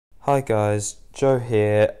Hi guys, Joe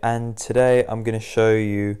here, and today I'm going to show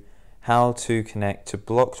you how to connect to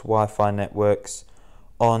blocked Wi-Fi networks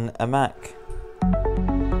on a Mac.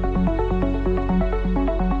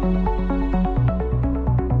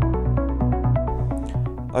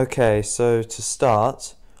 Okay, so to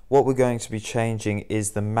start, what we're going to be changing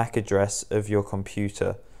is the MAC address of your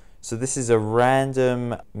computer. So this is a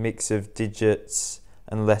random mix of digits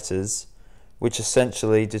and letters which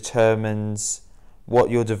essentially determines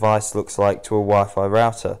what your device looks like to a Wi-Fi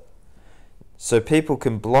router. So people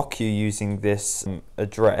can block you using this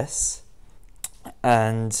address,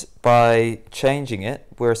 and by changing it,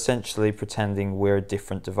 we're essentially pretending we're a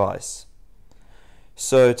different device.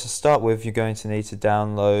 So to start with, you're going to need to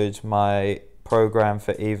download my program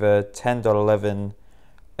for either 10.11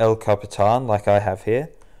 Capitan, like I have here,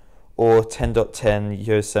 or 10.10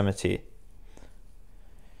 Yosemite.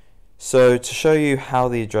 So to show you how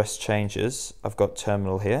the address changes, I've got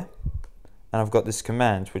terminal here, and I've got this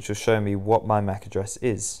command which will show me what my MAC address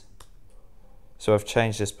is. So I've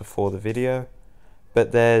changed this before the video,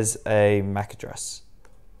 but there's a MAC address.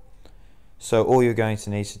 So all you're going to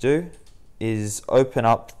need to do is open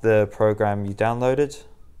up the program you downloaded,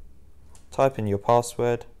 type in your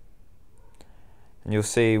password, and you'll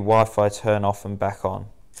see Wi-Fi turn off and back on.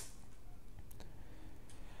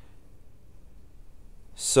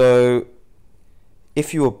 So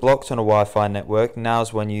if you were blocked on a Wi-Fi network,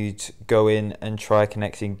 now's when you'd go in and try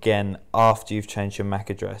connecting again after you've changed your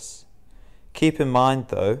MAC address. Keep in mind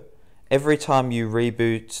though, every time you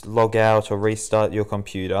reboot, log out or restart your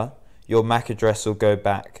computer, your MAC address will go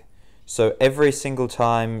back. So every single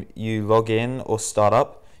time you log in or start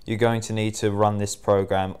up, you're going to need to run this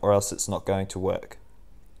program or else it's not going to work.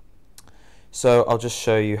 So I'll just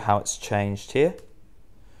show you how it's changed here.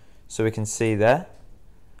 So we can see there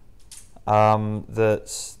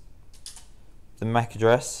that the MAC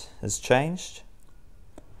address has changed.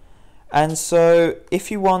 And so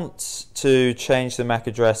if you want to change the MAC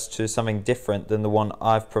address to something different than the one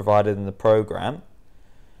I've provided in the program,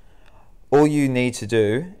 all you need to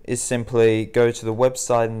do is simply go to the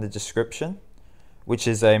website in the description, which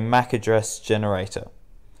is a MAC address generator.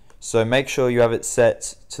 So make sure you have it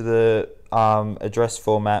set to the address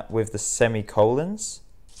format with the semicolons.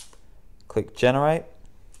 Click generate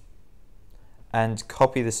and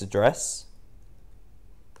copy this address.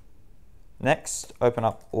 Next, open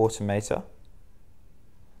up Automator.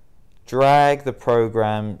 Drag the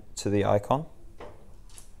program to the icon,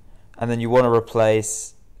 and then you want to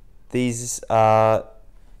replace these the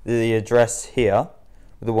address here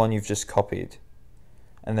with the one you've just copied,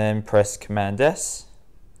 and then press Command S,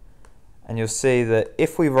 and you'll see that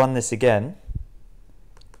if we run this again,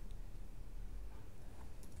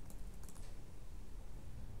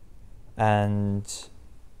 and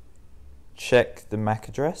check the MAC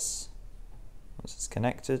address once it's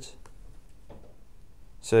connected.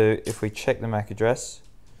 So if we check the MAC address,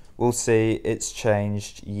 we'll see it's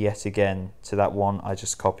changed yet again to that one I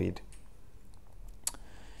just copied.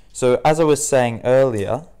 So as I was saying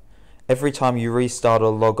earlier, every time you restart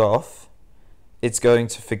or log off, it's going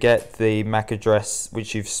to forget the MAC address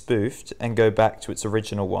which you've spoofed and go back to its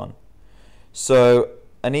original one. So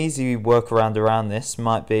an easy workaround around this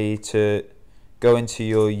might be to go into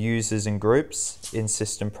your users and groups in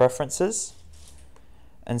System Preferences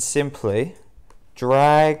and simply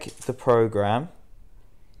drag the program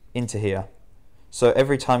into here. So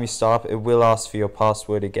every time you start up, it will ask for your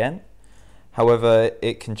password again. However,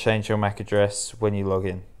 it can change your MAC address when you log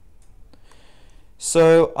in.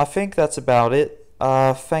 So I think that's about it.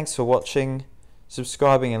 Thanks for watching.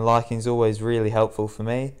 Subscribing and liking is always really helpful for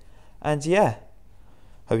me. And yeah,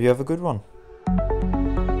 hope you have a good one.